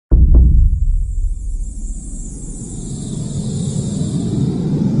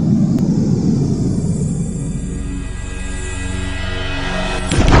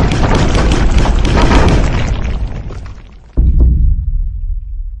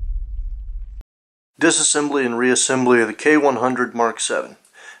Disassembly and reassembly of the K100 Mk7.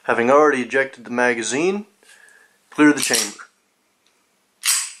 Having already ejected the magazine, clear the chamber.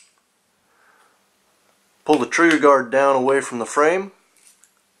 Pull the trigger guard down away from the frame.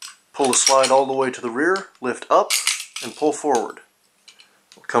 Pull the slide all the way to the rear, lift up, and pull forward.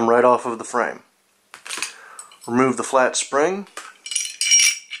 It'll come right off of the frame. Remove the flat spring.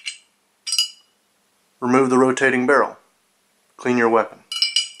 Remove the rotating barrel. Clean your weapon.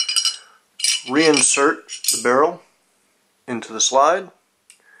 Reinsert the barrel into the slide.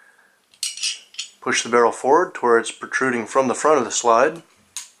 Push the barrel forward to where it's protruding from the front of the slide.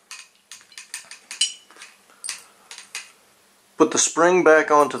 Put the spring back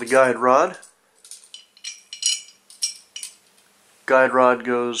onto the guide rod. Guide rod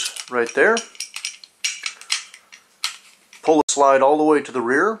goes right there. Pull the slide all the way to the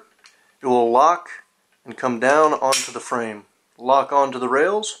rear. It will lock and come down onto the frame. Lock onto the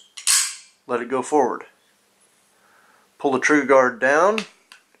rails. Let it go forward. Pull the trigger guard down.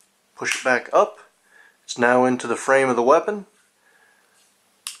 Push it back up. It's now into the frame of the weapon.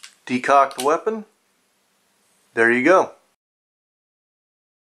 Decock the weapon. There you go.